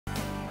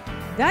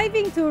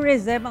Diving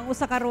tourism ang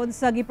usa karon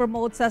sa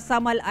gipromote sa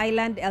Samal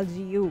Island,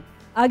 LGU.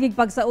 Agig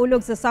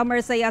pagsaulog sa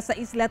summer saya sa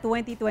isla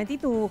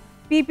 2022,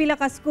 pipila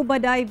ka scuba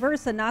diver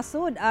sa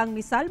nasud ang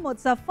misalmot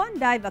sa fun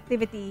dive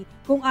activity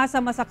kung asa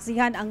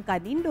masaksihan ang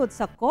kanindot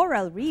sa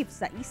coral reef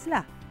sa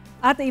isla.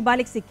 Ato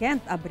ibalik si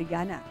Kent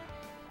Abrigana.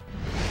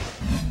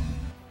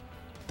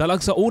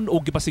 Talagsaon o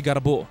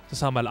gipasigarbo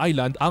sa Samal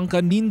Island ang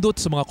kanindot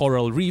sa mga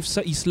coral reefs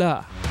sa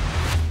isla.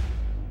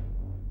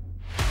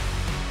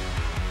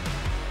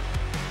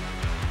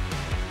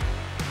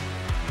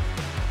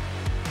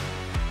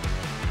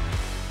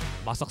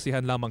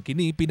 Masaksihan lamang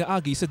kini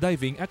pinaagi sa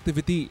diving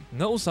activity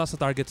nga usa sa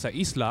target sa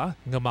isla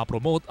nga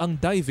ma-promote ang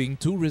diving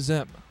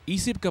tourism.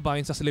 Isip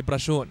kabahin sa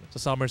selebrasyon sa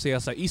summer saya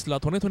sa isla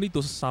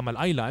 2022 sa Samal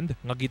Island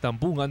nga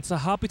gitambungan sa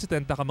hapit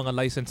 70 ka mga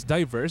licensed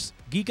divers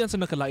gikan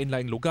sa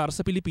nakalain-laing lugar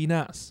sa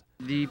Pilipinas.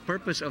 The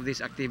purpose of this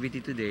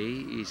activity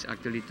today is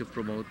actually to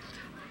promote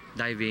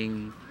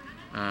diving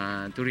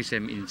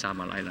tourism in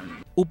Samal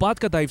Island. Upat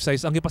ka dive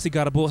size ang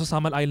ipasigarbo sa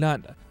Samal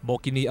Island.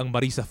 Mo kini ang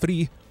Marisa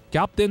Free,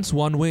 Captain's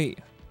One Way,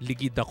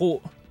 Ligid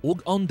Dako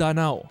ug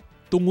Mindanao.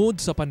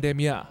 Tungod sa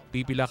pandemya,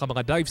 pipila ka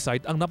mga dive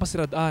site ang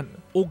napasiradaan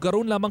o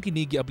garon lamang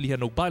kini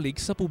giablihan og balik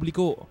sa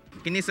publiko.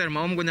 Kini sir,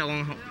 maom ko na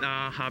akong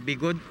hobby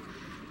good.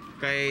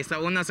 Kay sa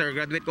una sir,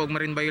 graduate ko og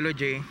marine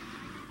biology.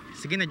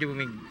 Sige na jud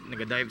mig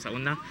nag-dive sa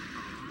una.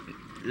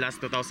 Last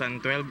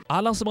 2012.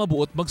 Alang sa mga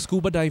buot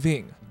mag-scuba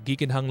diving,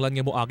 gikinahanglan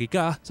nga moagi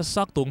ka sa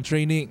saktong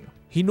training.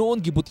 Hinuon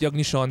gibutyag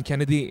ni Sean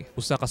Kennedy,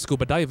 usa ka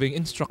scuba diving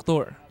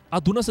instructor.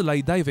 Aduna sa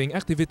light diving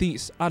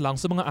activities alang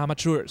sa mga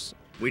amateurs.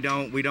 We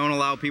don't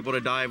allow people to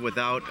dive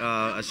without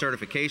a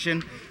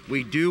certification.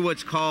 We do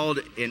what's called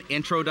an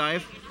intro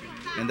dive,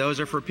 and those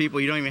are for people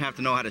you don't even have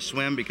to know how to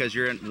swim because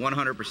you're in 100%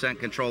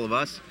 control of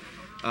us,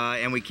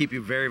 and we keep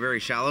you very,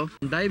 very shallow.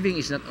 Diving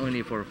is not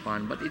only for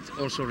fun, but it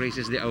also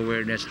raises the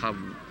awareness of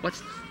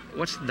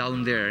what's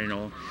down there,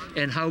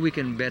 and how we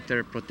can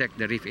better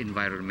protect the reef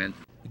environment.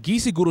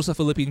 Gisiguro sa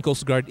Philippine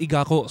Coast Guard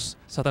Igacos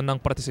sa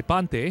tanang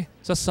partisipante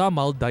sa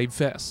Samal Dive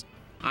Fest.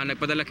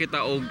 Nagpadala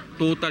kita og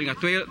total nga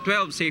 12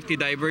 safety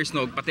divers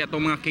no pati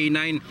atong mga K9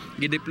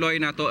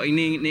 gi-deploy nato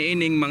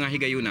niining mga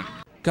higayuna.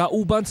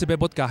 Kauban si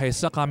Bebot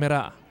Kahes sa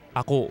kamera.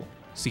 Ako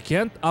si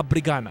Kent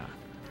Abrigana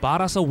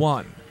para sa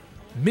One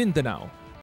Mindanao.